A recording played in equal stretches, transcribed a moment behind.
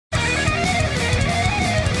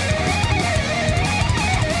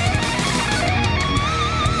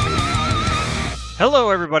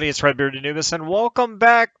Hello, everybody. It's Redbeard Anubis, and welcome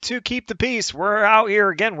back to Keep the Peace. We're out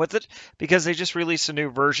here again with it because they just released a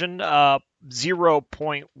new version,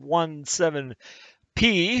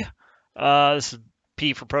 0.17p. This is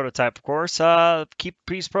P for prototype, of course. Keep the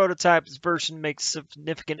Peace prototype. This version makes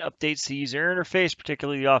significant updates to the user interface,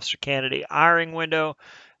 particularly the officer candidate hiring window,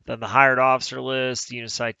 then the hired officer list, the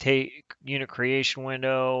unit creation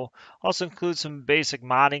window. Also includes some basic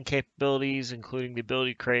modding capabilities, including the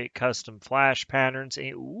ability to create custom flash patterns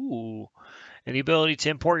and the ability to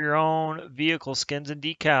import your own vehicle skins and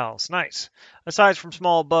decals. Nice. Aside from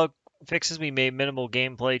small bug fixes, we made minimal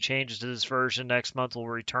gameplay changes to this version. Next month, we'll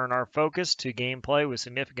return our focus to gameplay with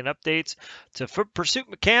significant updates to pursuit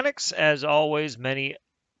mechanics. As always, many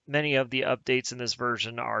of the updates in this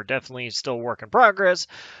version are definitely still work in progress,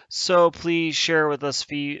 so please share with us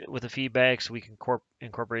with the feedback so we can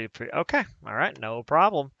incorporate it. Okay, all right, no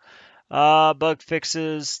problem. Bug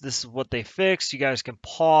fixes. This is what they fixed. You guys can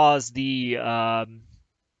pause the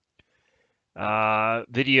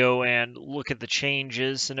video and look at the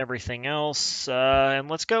changes and everything else. And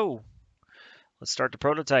let's go. Let's start the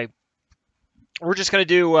prototype. We're just going to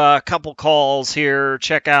do a couple calls here,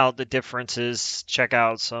 check out the differences, check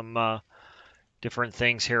out some different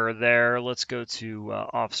things here or there. Let's go to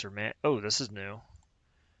Officer Man. Oh, this is new.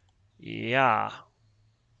 Yeah,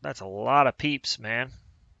 that's a lot of peeps, man.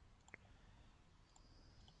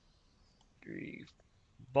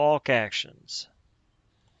 Bulk actions.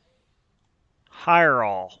 Hire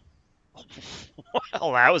all.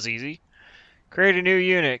 Well, that was easy. Create a new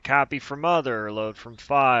unit. Copy from other. Load from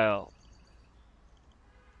file.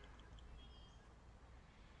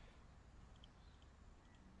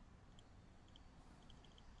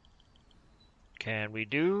 Can we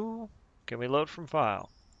load from file?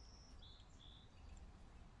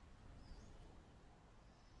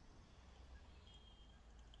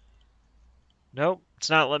 Nope, it's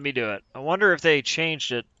not letting me do it. I wonder if they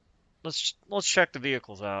changed it. Let's check the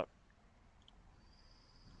vehicles out.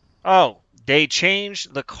 Oh, they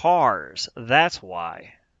changed the cars. That's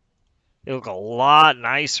why. They look a lot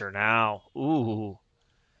nicer now. Ooh.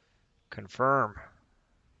 Confirm.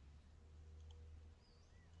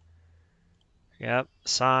 Yep.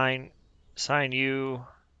 Sign you.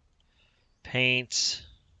 Paint.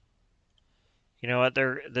 You know what?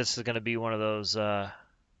 This is going to be one of those. Got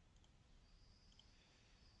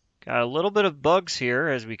a little bit of bugs here,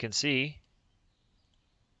 as we can see.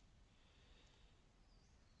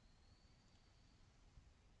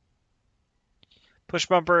 Push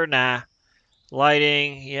bumper, nah.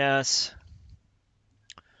 Lighting, yes.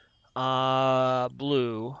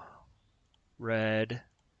 Blue, red,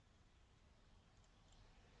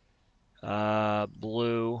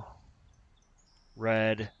 blue,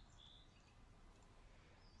 red,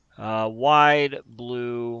 wide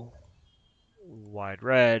blue, wide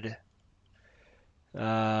red,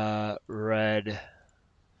 red,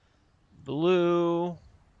 blue,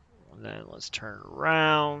 and then let's turn it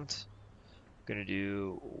around. I'm gonna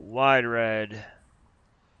do wide red,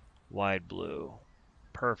 wide blue.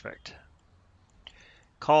 Perfect.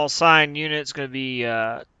 Call sign unit's gonna be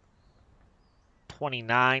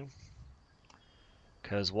 29,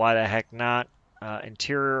 because why the heck not?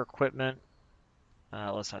 Interior equipment.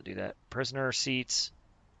 Let's not do that. Prisoner seats.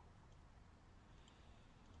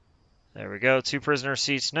 There we go. 2 prisoner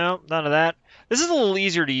seats. No, none of that. This is a little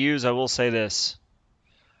easier to use, I will say this.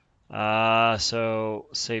 So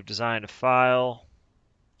save design to file.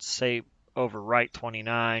 Save overwrite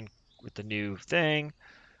 29 with the new thing.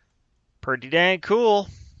 Pretty dang cool.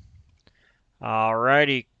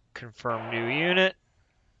 Alrighty. Confirm new unit.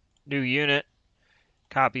 New unit.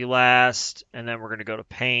 Copy last. And then we're going to go to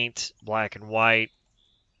paint. Black and white.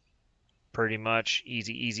 Pretty much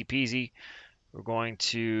easy peasy. We're going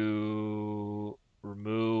to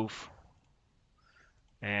remove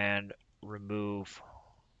and remove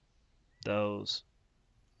those.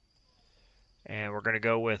 And we're going to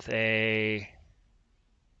go with a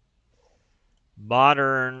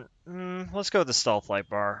modern, let's go with the stealth light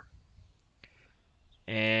bar.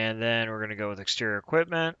 And then we're going to go with exterior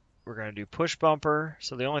equipment. We're going to do push bumper.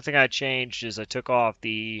 So the only thing I changed is I took off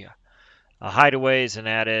the hideaways and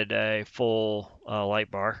added a full light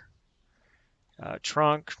bar.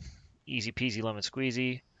 Trunk, easy peasy lemon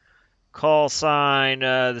squeezy. Call sign,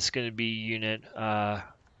 this is going to be unit, it's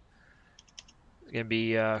going to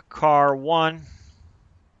be car 1.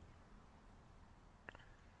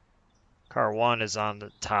 Car 1 is on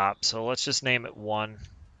the top, so let's just name it 1.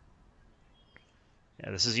 Yeah,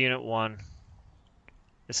 this is unit 1.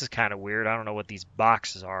 This is kind of weird. I don't know what these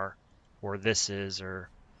boxes are, or this is, or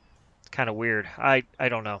it's kind of weird. I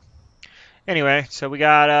don't know. Anyway, so we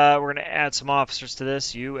got, we're going to add some officers to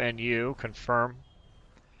this. You and you, confirm.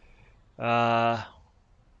 We're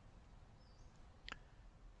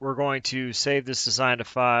going to save this design to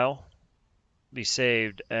file. Be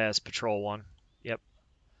saved as Patrol 1. Yep.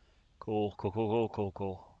 Cool, cool, cool, cool, cool,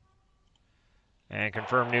 cool. And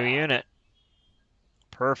confirm new unit.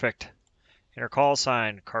 Perfect. Enter call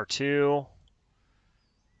sign, car 2.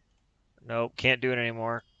 Nope, can't do it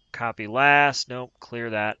anymore. Copy last. Nope, clear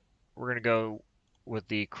that. We're going to go with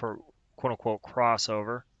the quote-unquote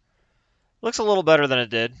crossover. Looks a little better than it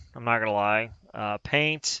did. I'm not going to lie.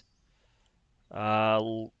 Paint.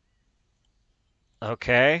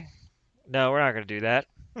 Okay. No, we're not going to do that.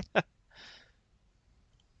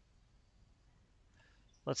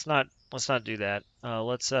 Let's not do that.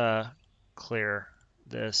 Let's clear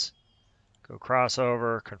this. Go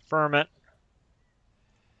crossover, confirm it.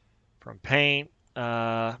 From paint.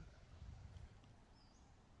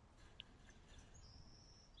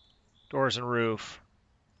 Doors and roof.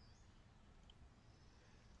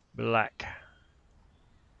 Black.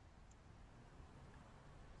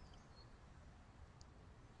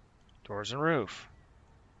 Doors and roof.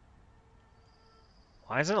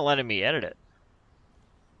 Why isn't it letting me edit it?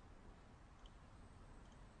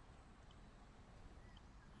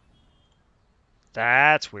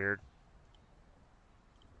 That's weird.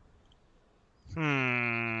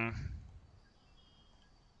 From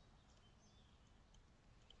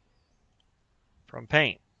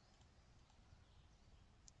paint.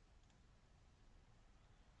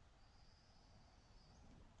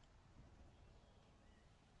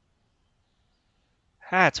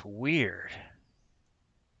 That's weird.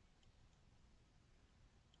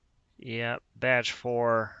 Yep, badge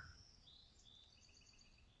 4.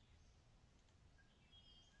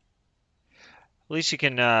 At least you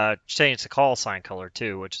can change the call sign color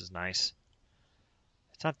too, which is nice.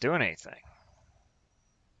 It's not doing anything.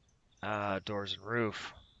 Doors and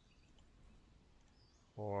roof.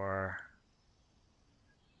 Or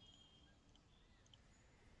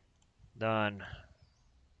done.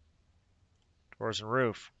 Doors and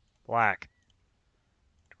roof, black.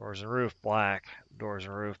 Doors and roof, black. Doors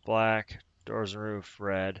and roof, black. Doors and roof,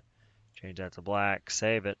 red. Change that to black.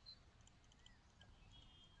 Save it.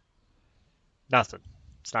 Nothing.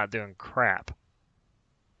 It's not doing crap.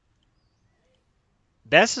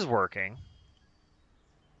 This is working,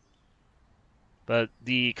 but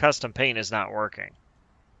the custom paint is not working.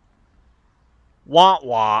 Want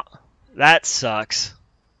want. That sucks.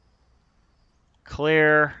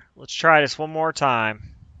 Clear. Let's try this one more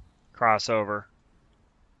time. Crossover.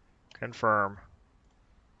 Confirm.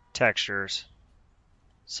 Textures.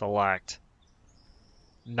 Select.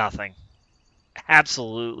 Nothing.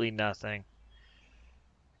 Absolutely nothing.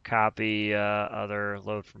 Copy other,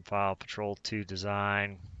 load from file, Patrol 2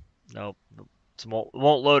 design. Nope. It won't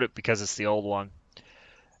load it because it's the old one.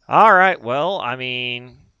 All right. Well, I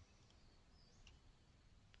mean,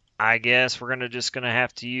 I guess we're just gonna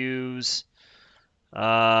have to use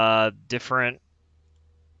different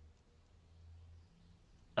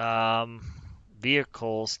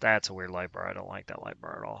vehicles. That's a weird light bar. I don't like that light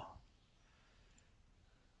bar at all.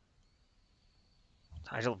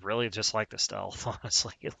 I don't really just like the stealth,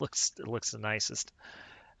 honestly. It looks the nicest.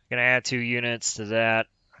 I'm gonna add 2 units to that.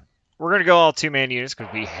 We're gonna go all 2-man units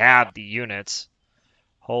because we have the units.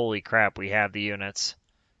 Holy crap, we have the units.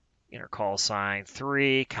 Enter call sign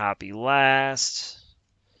 3, copy last.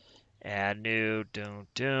 Add new,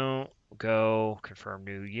 don't. Go, confirm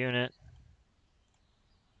new unit.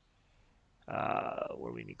 What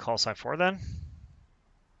do we need call sign 4 then?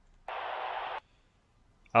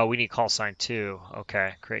 Oh, we need call sign 2.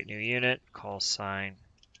 Okay, create new unit, call sign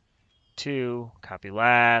 2, copy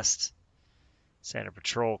last, send a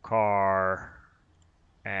patrol car,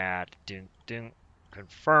 add,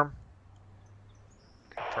 confirm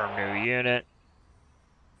new unit,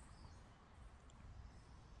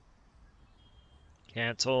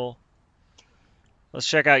 cancel. Let's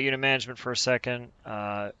check out unit management for a second.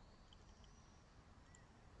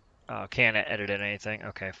 Can't edit anything.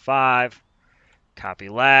 Okay, 5, copy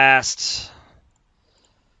last,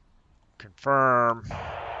 confirm,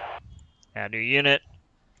 add new unit,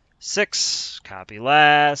 6, copy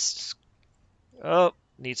last. Oh,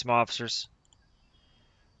 need some officers.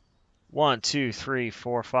 1, 2, 3,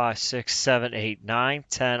 4, 5, 6, 7, 8, 9,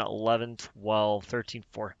 10, 11, 12, 13,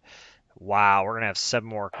 14. Wow, we're going to have 7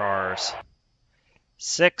 more cars.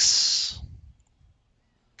 6.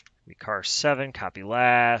 Be car 7, copy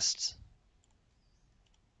last.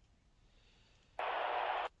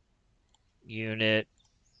 Unit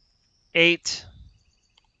 8,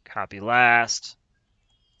 copy last.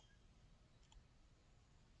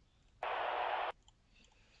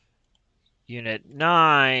 Unit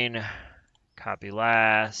 9, copy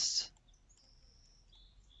last.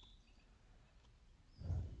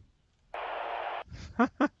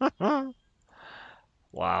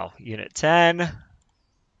 Wow, Unit 10.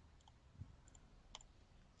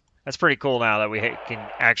 That's pretty cool now that we can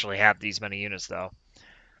actually have these many units, though.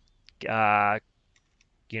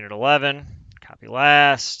 Unit 11, copy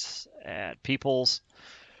last, add peoples.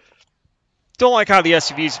 Don't like how the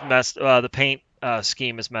SUV's messed, the paint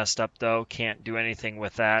scheme is messed up, though. Can't do anything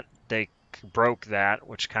with that. They broke that,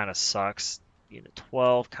 which kind of sucks. Unit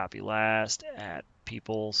 12, copy last, add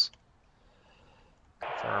peoples.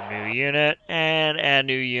 Confirm new unit, and add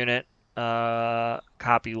new unit.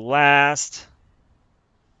 Copy last.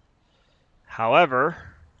 However,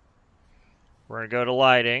 we're going to go to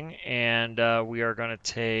lighting, and we are going to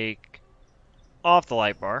take off the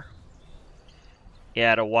light bar.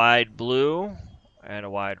 Add a wide blue and a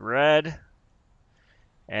wide red,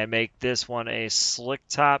 and make this one a slick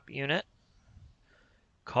top unit.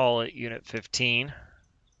 Call it Unit 15.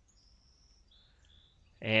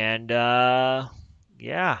 And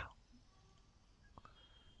yeah,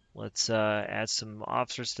 let's add some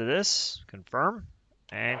officers to this. Confirm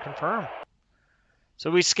and confirm. So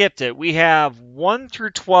we skipped it. We have 1 through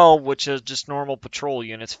 12, which is just normal patrol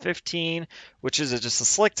units. 15, which is just a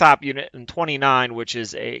slick top unit, and 29, which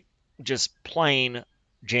is a just plain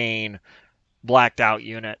Jane blacked out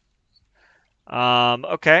unit.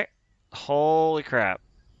 Okay. Holy crap.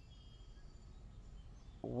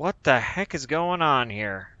 What the heck is going on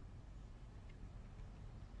here?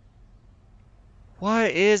 What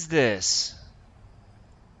is this?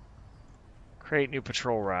 Create new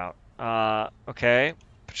patrol route. Okay.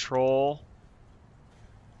 Patrol.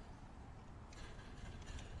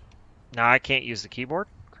 Now I can't use the keyboard.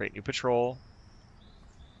 Create new patrol.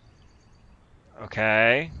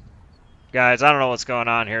 Okay. Guys, I don't know what's going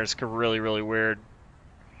on here. It's really, really weird.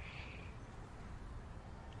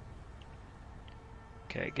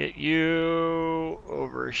 Okay, get you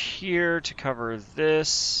over here to cover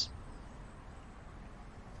this.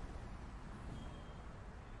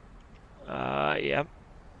 Yep.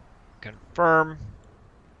 Confirm.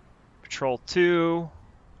 Patrol 2.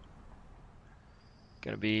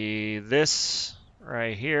 Gonna be this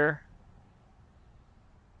right here.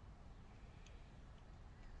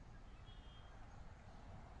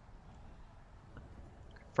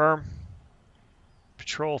 Confirm.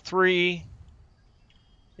 Patrol 3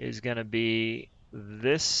 is gonna be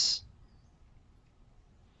this.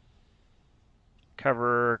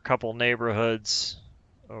 Cover a couple neighborhoods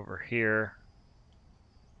over here.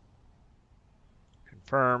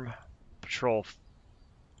 Confirm. Patrol.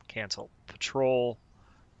 Cancel. Patrol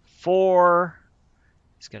 4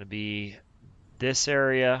 is going to be this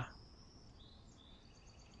area.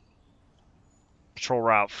 Patrol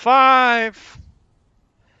Route 5.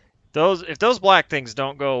 If those black things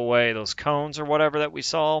don't go away, those cones or whatever that we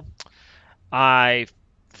saw, I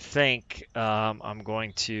think I'm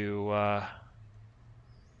going to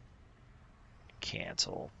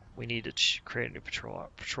cancel. We need to create a new patrol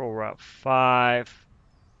route. Patrol Route 5.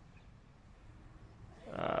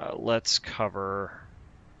 Let's cover,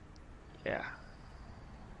 yeah.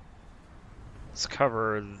 Let's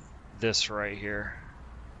cover this right here.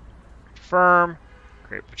 Confirm,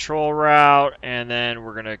 create patrol route, and then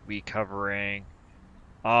we're gonna be covering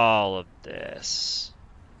all of this.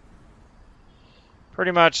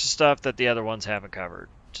 Pretty much the stuff that the other ones haven't covered,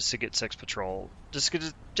 just to get 6 patrol, just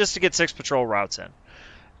to get 6 patrol routes in.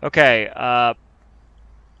 Okay,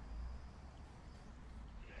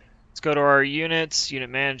 let's go to our units, unit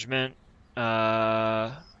management.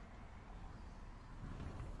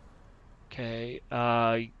 Okay.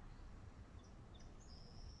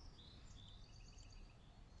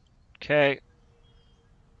 Okay.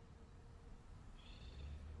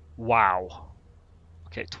 Wow.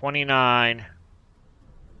 Okay, 29.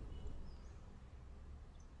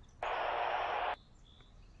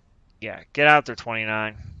 Yeah, get out there,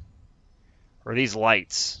 29. Or these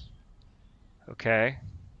lights. Okay.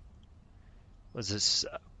 Was this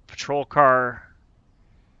patrol car?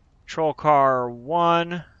 Patrol car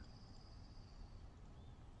 1.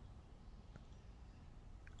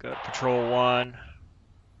 Go to patrol 1.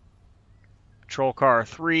 Patrol car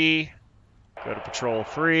 3. Go to patrol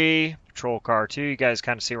 3. Patrol car 2. You guys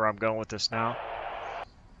kind of see where I'm going with this now.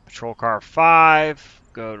 Patrol car 5.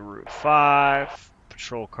 Go to route 5.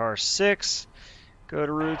 Patrol car 6. Go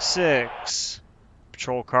to route 6.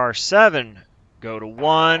 Patrol car 7. Go to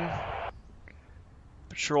 1.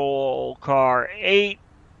 Patrol car 8.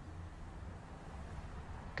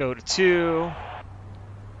 Go to 2.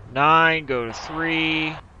 9. Go to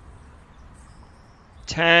 3.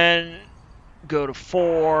 10. go to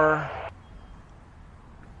 4,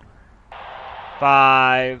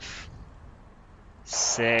 5,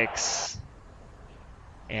 6,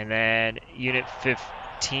 and then unit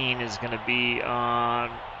 15 is going to be on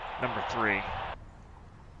number 3.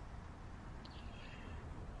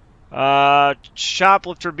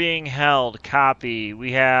 Shoplifter being held. Copy.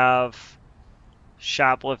 We have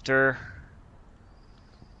shoplifter.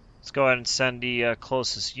 Let's go ahead and send the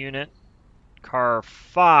closest unit. Car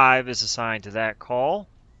 5 is assigned to that call.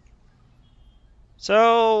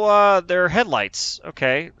 So, they're headlights.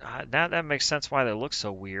 Okay, now that makes sense why they look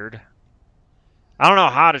so weird. I don't know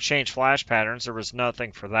how to change flash patterns. There was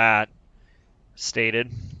nothing for that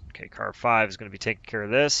stated. Okay, car 5 is going to be taking care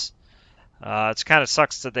of this. It kind of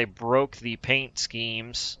sucks that they broke the paint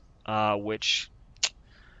schemes, which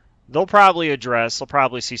they'll probably address. They'll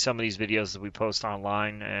probably see some of these videos that we post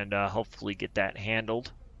online and hopefully get that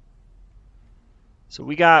handled. So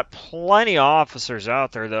we got plenty of officers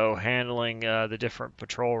out there, though, handling the different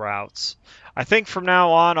patrol routes. I think from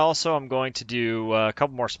now on, also, I'm going to do a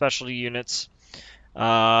couple more specialty units. If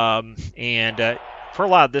we're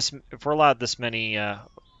allowed this many, okay,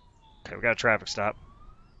 we got a traffic stop.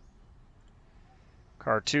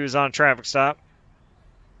 Car 2 is on a traffic stop.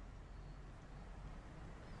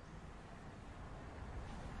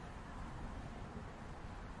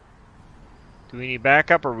 Do we need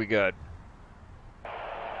backup or are we good?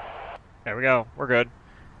 There we go. We're good.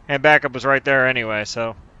 And backup was right there anyway,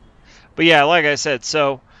 so. But yeah, like I said,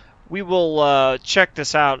 so we will check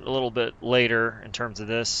this out a little bit later in terms of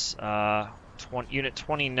this. Unit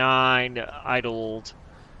 29 idled.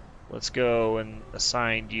 Let's go and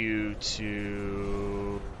assign you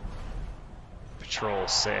to Patrol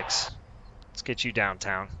 6. Let's get you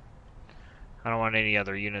downtown. I don't want any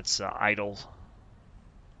other units idle.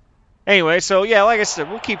 Anyway, so yeah, like I said,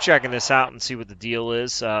 we'll keep checking this out and see what the deal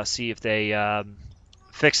is. See if they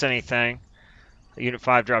fix anything. Unit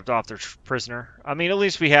 5 dropped off their prisoner. I mean, at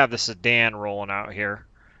least we have the sedan rolling out here.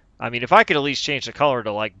 I mean, if I could at least change the color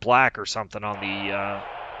to like black or something on the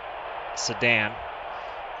sedan.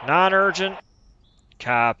 Non-urgent.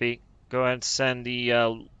 Copy. Go ahead and send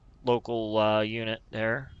the local unit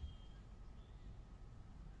there.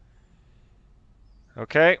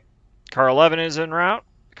 Okay. Car 11 is en route.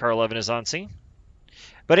 Car 11 is on scene.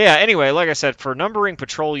 But yeah, anyway, like I said, for numbering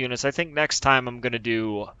patrol units, I think next time I'm going to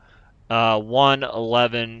do 1,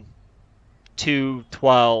 11, 2,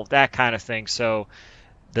 12, that kind of thing. So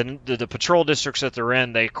the patrol districts that they're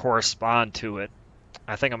in, they correspond to it.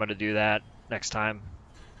 I think I'm going to do that next time.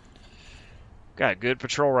 Got good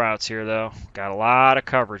patrol routes here, though. Got a lot of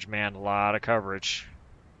coverage, man. A lot of coverage.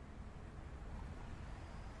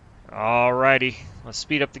 Alrighty. Let's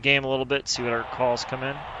speed up the game a little bit, see what our calls come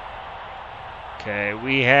in. Okay,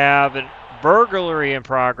 we have a burglary in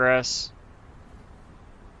progress.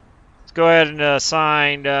 Let's go ahead and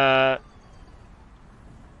assign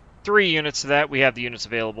 3 units to that. We have the units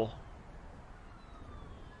available.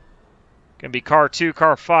 Going to be car 2,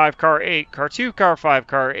 car 5, car 8. Car 2, car 5,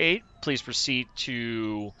 car 8. Please proceed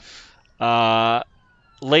to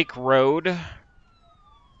Lake Road,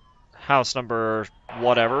 house number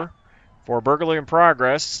whatever, for burglary in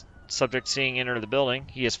progress. Subject seeing enter the building.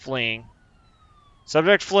 He is fleeing.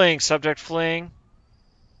 Subject fleeing. Subject fleeing.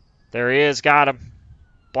 There he is. Got him.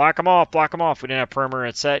 Block him off. Block him off. We didn't have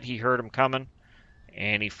perimeter set. He heard him coming,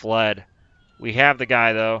 and he fled. We have the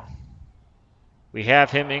guy, though. We have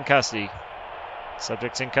him in custody.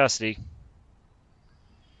 Subject's in custody.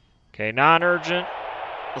 Okay, non-urgent.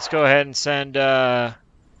 Let's go ahead and send the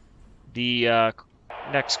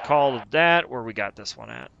next call to that. Where we got this one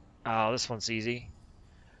at? Oh, this one's easy.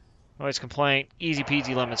 Noise complaint. Easy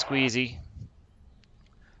peasy lemon squeezy.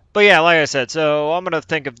 But yeah, like I said, so I'm going to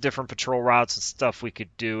think of different patrol routes and stuff we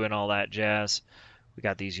could do and all that jazz. We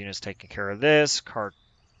got these units taking care of this. Car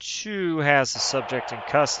 2 has the subject in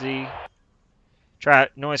custody.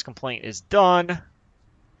 Noise complaint is done.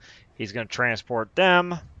 He's going to transport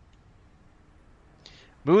them.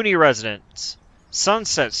 Mooney residence.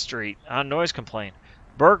 Sunset Street on noise complaint.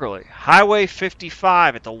 Burglary. Highway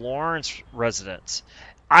 55 at the Lawrence residence.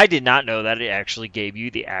 I did not know that it actually gave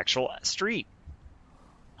you the actual street.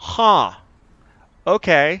 Huh.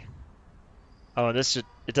 Okay. Oh, and it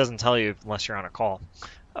doesn't tell you unless you're on a call.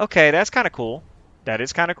 Okay, that's kind of cool. That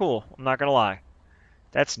is kind of cool. I'm not going to lie.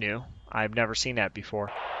 That's new. I've never seen that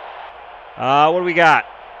before. What do we got?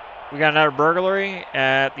 We got another burglary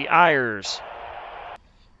at the Ayers.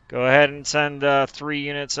 Go ahead and send 3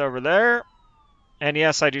 units over there. And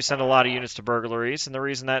yes, I do send a lot of units to burglaries. And the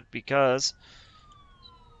reason that because...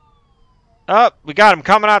 Oh, we got him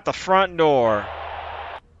coming out the front door.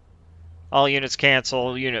 All units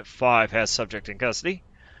cancel. Unit 5 has subject in custody.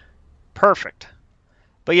 Perfect.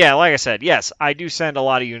 But yeah, like I said, yes, I do send a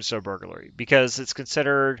lot of units to a burglary because it's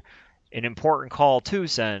considered an important call to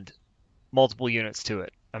send multiple units to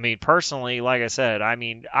it. I mean, personally, like I said, I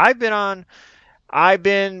mean, I've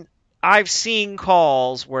seen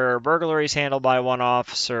calls where burglary is handled by one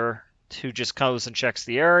officer who just goes and checks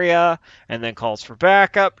the area and then calls for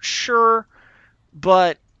backup. Sure,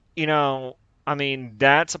 but you know, I mean,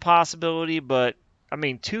 that's a possibility. But I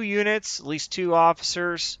mean, 2 units, at least 2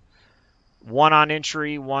 officers, one on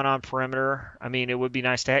entry, one on perimeter. I mean, it would be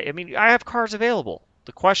nice to have. I mean, I have cars available.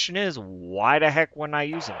 The question is, why the heck wouldn't I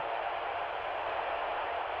use them?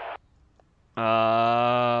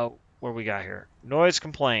 What we got here? Noise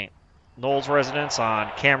complaint. Knowles residence on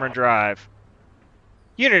Cameron Drive.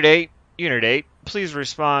 Unit 8, please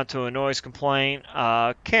respond to a noise complaint.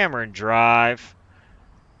 Cameron Drive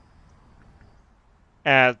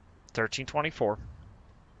at 1324.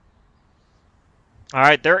 All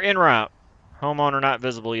right, they're en route. Homeowner not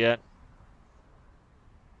visible yet.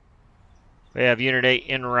 We have Unit 8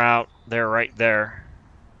 en route. They're right there.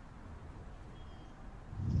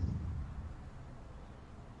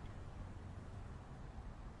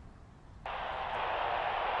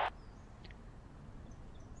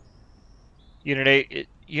 Unit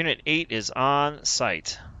 8 is on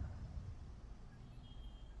site.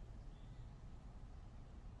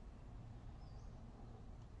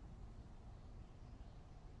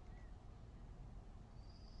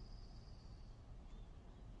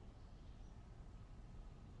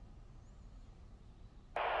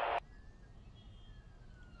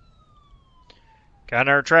 Got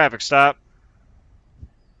another traffic stop.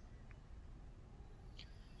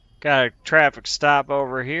 Got a traffic stop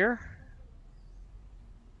over here.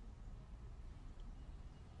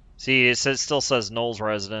 See, it still says Knowles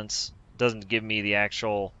residence. Doesn't give me the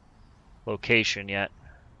actual location yet.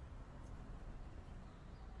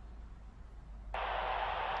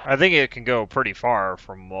 I think it can go pretty far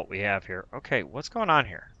from what we have here. Okay, what's going on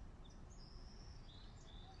here?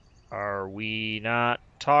 Are we not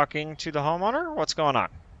talking to the homeowner? What's going on?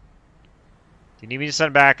 Do you need me to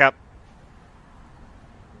send backup?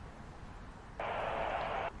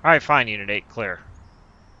 Alright, fine, Unit 8, clear.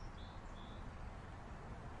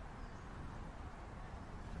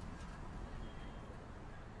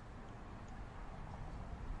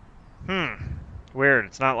 Weird.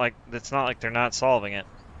 It's not like they're not solving it.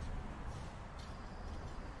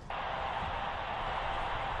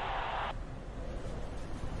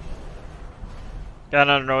 Got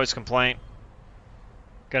another noise complaint.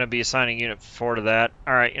 Gonna be assigning Unit 4 to that.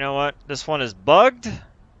 Alright, you know what? This one is bugged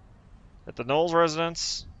at the Knowles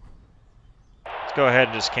residence. Let's go ahead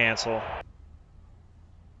and just cancel.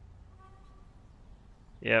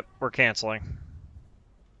 Yep, we're canceling.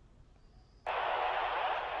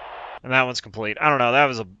 And that one's complete. I don't know.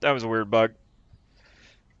 That was a weird bug.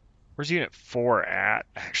 Where's Unit 4 at,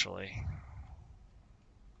 actually?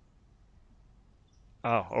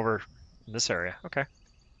 Oh, over in this area. Okay.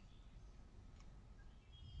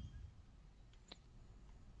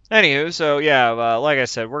 Anywho, so yeah, like I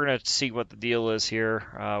said, we're gonna see what the deal is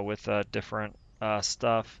here with different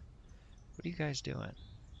stuff. What are you guys doing?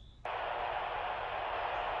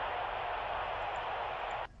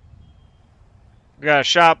 We got a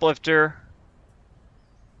shoplifter.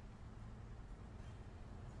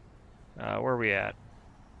 Where are we at?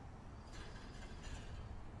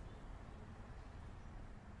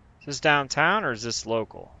 Is this downtown or is this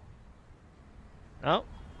local? Oh.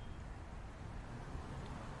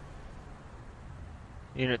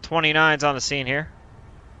 Unit 29's on the scene here.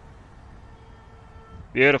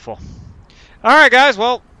 Beautiful. Alright guys,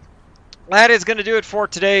 well, that is going to do it for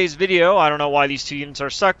today's video. I don't know why these 2 units are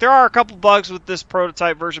stuck. There are a couple bugs with this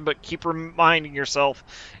prototype version, but keep reminding yourself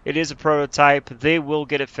it is a prototype. They will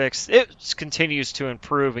get it fixed. It continues to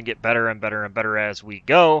improve and get better and better and better as we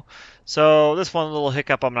go. So this one little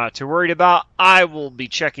hiccup I'm not too worried about. I will be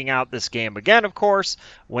checking out this game again, of course,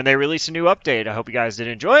 when they release a new update. I hope you guys did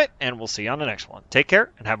enjoy it, and we'll see you on the next one. Take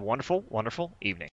care and have a wonderful, wonderful evening.